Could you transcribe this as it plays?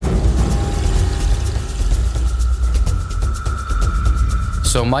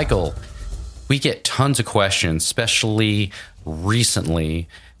So, Michael, we get tons of questions, especially recently.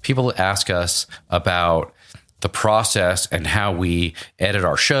 People ask us about the process and how we edit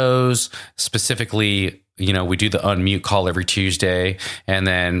our shows. Specifically, we do the unmute call every Tuesday. And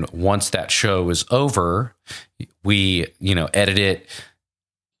then once that show is over, we, edit it,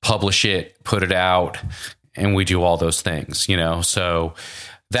 publish it, put it out, and we do all those things, So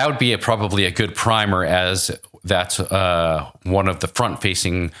that would be probably a good primer, as that's one of the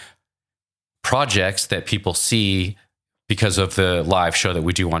front-facing projects that people see because of the live show that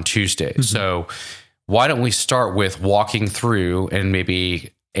we do on Tuesdays. Mm-hmm. So why don't we start with walking through and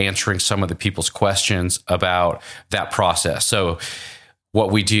maybe answering some of the people's questions about that process. So what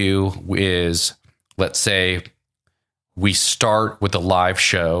we do is, let's say we start with a live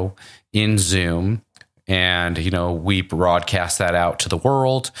show in Zoom, and, we broadcast that out to the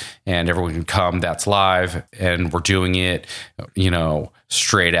world, and everyone can come. That's live, and we're doing it,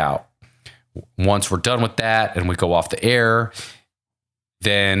 straight out. Once we're done with that and we go off the air,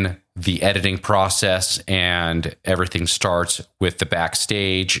 then the editing process and everything starts with the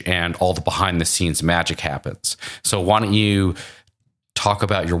backstage, and all the behind the scenes magic happens. So why don't you talk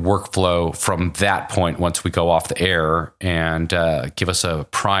about your workflow from that point once we go off the air, and give us a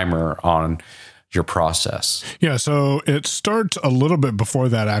primer on your process? Yeah, so it starts a little bit before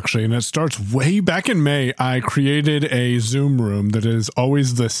that, actually, and it starts way back in May. I created a Zoom room that is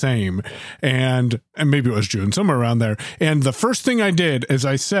always the same, and maybe it was June, somewhere around there. And the first thing I did is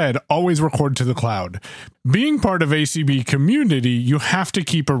I said, always record to the cloud. Being part of ACB community, you have to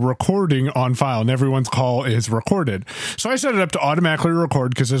keep a recording on file, and everyone's call is recorded. So I set it up to automatically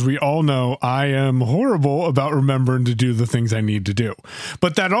record, because as we all know, I am horrible about remembering to do the things I need to do.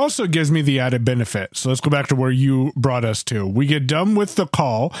 But that also gives me the added benefit. So let's go back to where you brought us to. We get done with the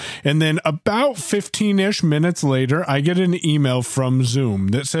call, and then about 15-ish minutes later, I get an email from Zoom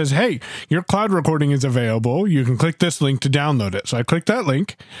that says, hey, your cloud recording is available. You can click this link to download it. So I click that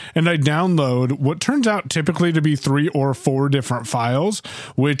link, and I download what turns out typically to be 3 or 4 different files,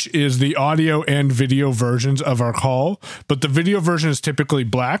 which is the audio and video versions of our call. But the video version is typically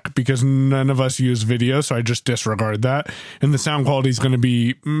black because none of us use video, so I just disregard that. And the sound quality is going to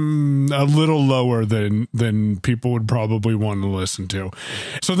be a little lower than people would probably want to listen to.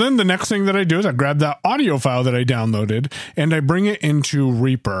 So then the next thing that I do is I grab that audio file that I downloaded, and I bring it into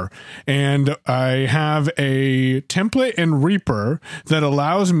Reaper. And I have a template in Reaper that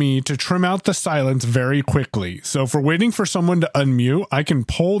allows me to trim out the silence very quickly. So if we're waiting for someone to unmute, I can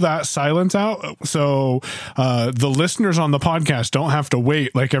pull that silence out, so the listeners on the podcast don't have to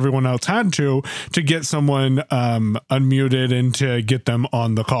wait like everyone else had to get someone unmuted and to get them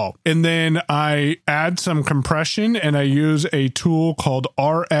on the call. And then I add some compression, and I use a tool called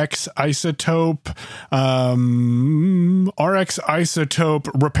RX Isotope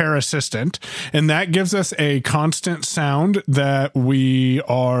Repair Assistant, and that gives us a constant sound that we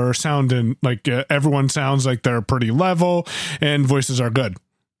are sounding like everyone sounds like they're pretty level and voices are good.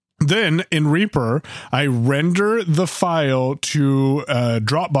 Then in Reaper, I render the file to a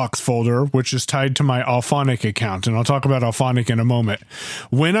Dropbox folder, which is tied to my Auphonic account. And I'll talk about Auphonic in a moment.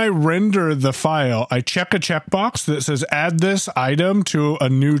 When I render the file, I check a checkbox that says add this item to a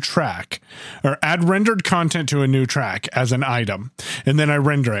new track, or add rendered content to a new track as an item. And then I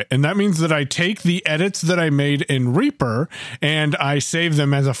render it. And that means that I take the edits that I made in Reaper and I save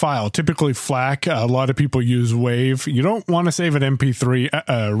them as a file, typically FLAC. A lot of people use WAV. You don't want to save an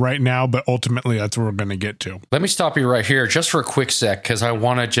MP3 right now, but ultimately that's where we're going to get to. Let me stop you right here just for a quick sec, because I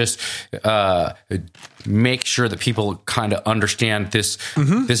want to just make sure that people kind of understand this.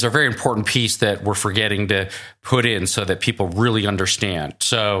 Mm-hmm. This is a very important piece that we're forgetting to put in so that people really understand.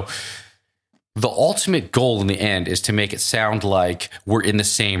 So the ultimate goal in the end is to make it sound like we're in the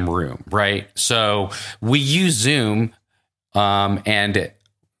same room, right? So we use Zoom, and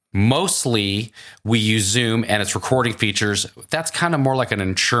mostly we use Zoom and its recording features. That's kind of more like an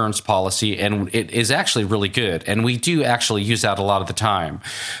insurance policy, and it is actually really good. And we do actually use that a lot of the time.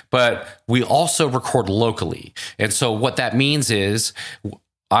 But we also record locally. And so what that means is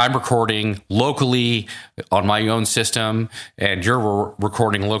I'm recording locally on my own system, and you're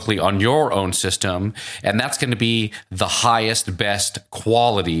recording locally on your own system, and that's going to be the highest, best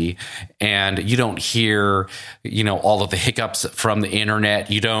quality. And you don't hear, all of the hiccups from the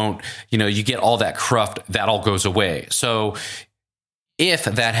internet. You don't, you get all that cruft, that all goes away. So if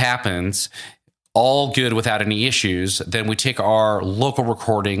that happens, all good without any issues, then we take our local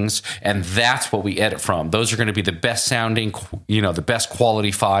recordings, and that's what we edit from. Those are going to be the best sounding, the best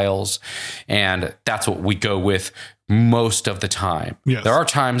quality files. And that's what we go with most of the time. Yes. There are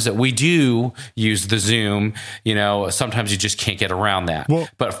times that we do use the Zoom, sometimes you just can't get around that. Well,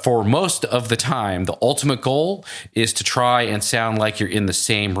 but for most of the time, the ultimate goal is to try and sound like you're in the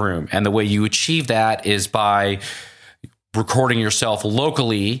same room. And the way you achieve that is by recording yourself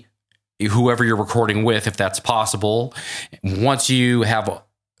locally, whoever you're recording with, if that's possible. Once you have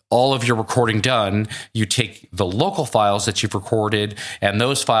all of your recording done, you take the local files that you've recorded, and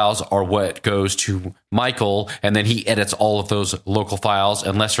those files are what goes to Michael, and then he edits all of those local files.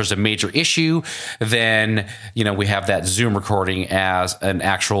 Unless there's a major issue, then we have that Zoom recording as an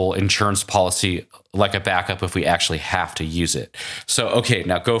actual insurance policy, like a backup if we actually have to use it. So, okay,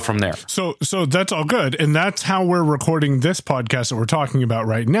 now go from there. So that's all good. And that's how we're recording this podcast that we're talking about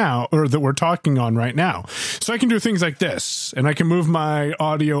right now, or that we're talking on right now. So I can do things like this, and I can move my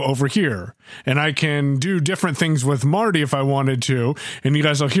audio over here, and I can do different things with Marty if I wanted to. And you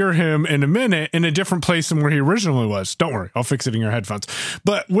guys will hear him in a minute in a different place than where he originally was. Don't worry, I'll fix it in your headphones.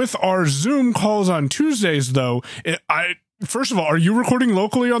 But with our Zoom calls on Tuesdays, though, first of all, are you recording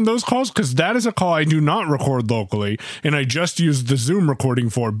locally on those calls? Because that is a call I do not record locally, and I just use the Zoom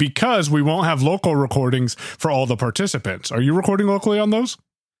recording for, because we won't have local recordings for all the participants. Are you recording locally on those?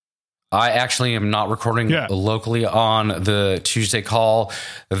 I actually am not recording locally on the Tuesday call.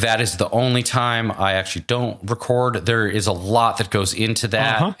 That is the only time I actually don't record. There is a lot that goes into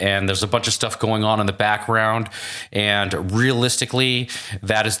that, and there's a bunch of stuff going on in the background. And realistically,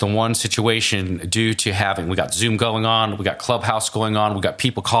 that is the one situation due to we got Zoom going on, we got Clubhouse going on, we got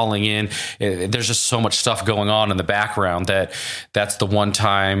people calling in. There's just so much stuff going on in the background that's the one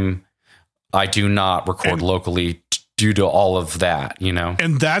time I do not record locally due to all of that,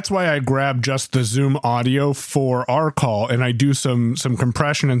 And that's why I grab just the Zoom audio for our call, and I do some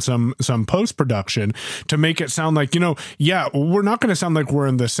compression and some post-production to make it sound like, we're not going to sound like we're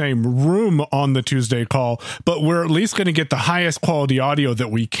in the same room on the Tuesday call, but we're at least going to get the highest quality audio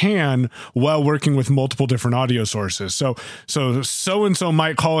that we can while working with multiple different audio sources. So-and-so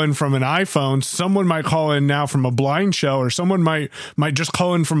might call in from an iPhone, someone might call in now from a blind shell, or someone might just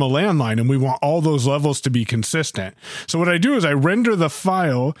call in from a landline, and we want all those levels to be consistent. So what I do is I render the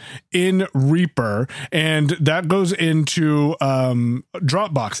file in Reaper, and that goes into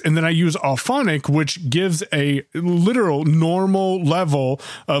Dropbox. And then I use Auphonic, which gives a literal normal level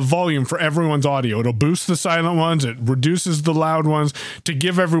of volume for everyone's audio. It'll boost the silent ones, it reduces the loud ones to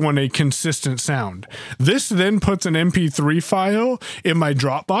give everyone a consistent sound. This then puts an MP3 file in my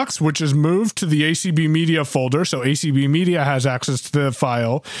Dropbox, which is moved to the ACB Media folder. So ACB Media has access to the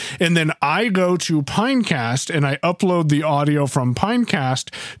file. And then I go to Pinecast and I upload the audio from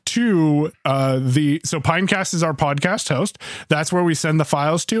Pinecast to so Pinecast is our podcast host. That's where we send the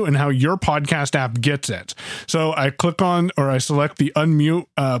files to, and how your podcast app gets it. So I select the unmute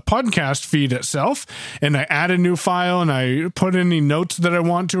podcast feed itself, and I add a new file, and I put any notes that I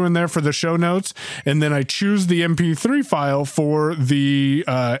want to in there for the show notes, and then I choose the MP3 file for the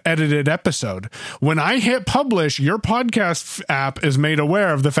edited episode. When I hit publish, your podcast app is made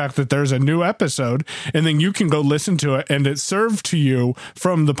aware of the fact that there's a new episode, and then you can go listen to it, and it's served to you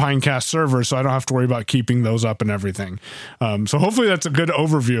from the Pinecast server, so I don't have to worry about keeping those up and everything. So hopefully that's a good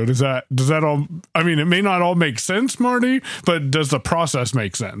overview. Does that all, it may not all make sense, Marty, but does the process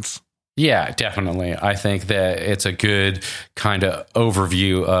make sense? Yeah, definitely. I think that it's a good kind of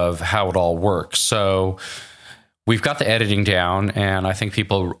overview of how it all works. So we've got the editing down, and I think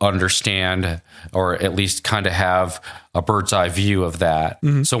people understand, or at least kind of have a bird's eye view of that.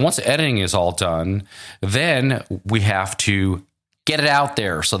 Mm-hmm. So once editing is all done, then we have to get it out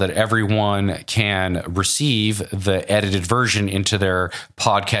there so that everyone can receive the edited version into their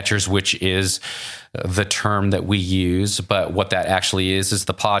podcatchers, which is the term that we use. But what that actually is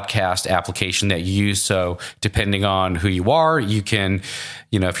the podcast application that you use. So depending on who you are, you can,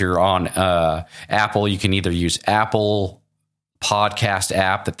 if you're on Apple, you can either use Apple podcast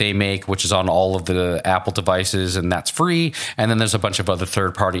app that they make, which is on all of the Apple devices, and that's free. And then there's a bunch of other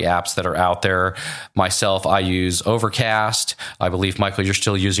third-party apps that are out there. Myself, I use Overcast. I believe, Michael, you're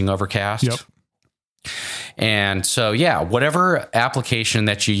still using Overcast. Yep. And so, whatever application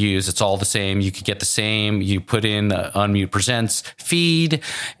that you use, it's all the same. You can get the same. You put in the Unmute Presents feed,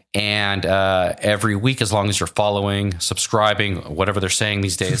 and every week, as long as you're following, subscribing, whatever they're saying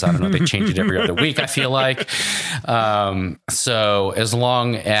these days, I don't know, they change it every other week, I feel like. So as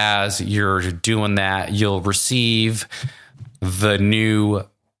long as you're doing that, you'll receive the new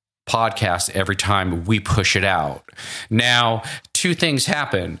podcast every time we push it out. Now, two things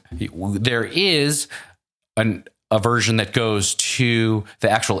happen. There is a version that goes to the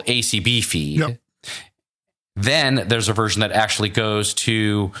actual ACB feed. Yep. Then there's a version that actually goes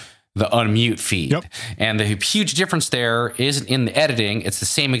to the unmute feed. Yep. And the huge difference there isn't in the editing. It's the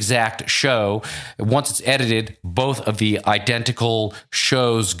same exact show. Once it's edited, both of the identical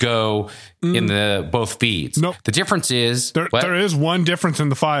shows go in the both feeds. Nope. The difference is there is one difference in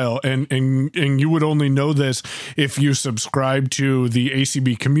the file, and you would only know this if you subscribe to the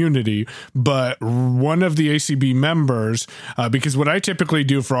ACB community. But one of the ACB members, because what I typically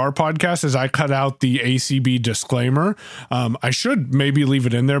do for our podcast is I cut out the ACB disclaimer. I should maybe leave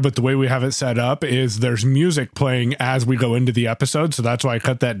it in there, but the way we have it set up is there's music playing as we go into the episode, so that's why I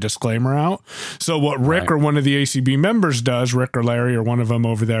cut that disclaimer out. So what Rick or one of the ACB members does, Rick or Larry or one of them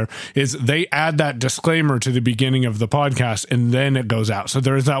over there, is they add that disclaimer to the beginning of the podcast, and then it goes out. So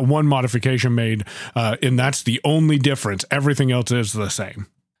there is that one modification made, and that's the only difference. Everything else is the same.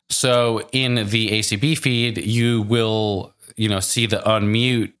 So in the ACB feed, you will, see the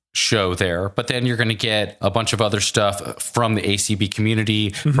unmute show there, but then you're going to get a bunch of other stuff from the ACB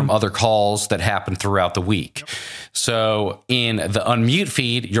community, from other calls that happen throughout the week. Yep. So in the unmute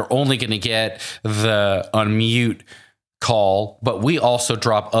feed, you're only going to get the unmute call, but we also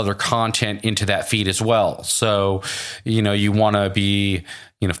drop other content into that feed as well. So, you want to be,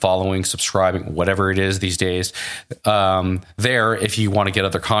 following, subscribing, whatever it is these days, there if you want to get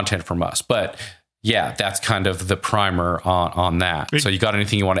other content from us. But yeah, that's kind of the primer on that. So you got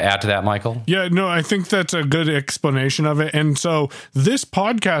anything you want to add to that, Michael? Yeah, no, I think that's a good explanation of it. And so this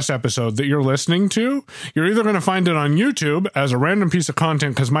podcast episode that you're listening to, you're either going to find it on YouTube as a random piece of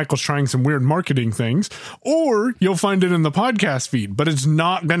content because Michael's trying some weird marketing things, or you'll find it in the podcast feed, but it's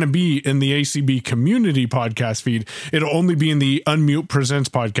not going to be in the ACB community podcast feed. It'll only be in the Unmute Presents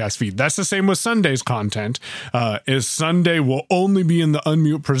podcast feed. That's the same with Sunday's content. Is Sunday will only be in the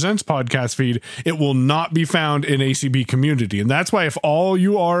Unmute Presents podcast feed. It will not be found in ACB community. And that's why if all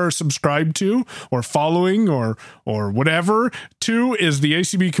you are subscribed to or following or whatever to is the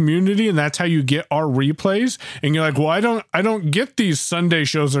ACB community, and that's how you get our replays, and you're like, well, I don't get these Sunday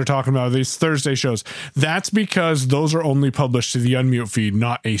shows they're talking about, these Thursday shows. That's because those are only published to the Unmute feed,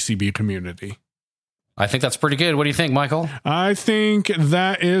 not ACB community. I think that's pretty good. What do you think, Michael? I think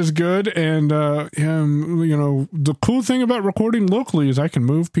that is good. And, the cool thing about recording locally is I can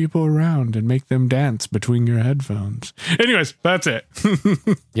move people around and make them dance between your headphones. Anyways, that's it.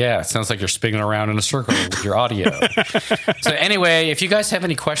 Yeah, it sounds like you're spinning around in a circle with your audio. So anyway, if you guys have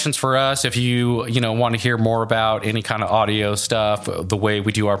any questions for us, if you want to hear more about any kind of audio stuff, the way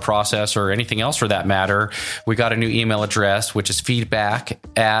we do our process or anything else for that matter, we got a new email address, which is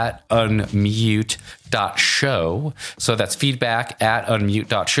feedback@unmute.show. So that's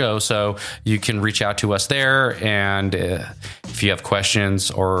feedback@unmute.show. So you can reach out to us there. And if you have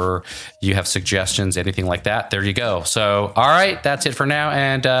questions or you have suggestions, anything like that, there you go. So, all right, that's it for now.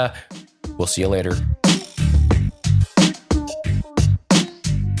 And we'll see you later.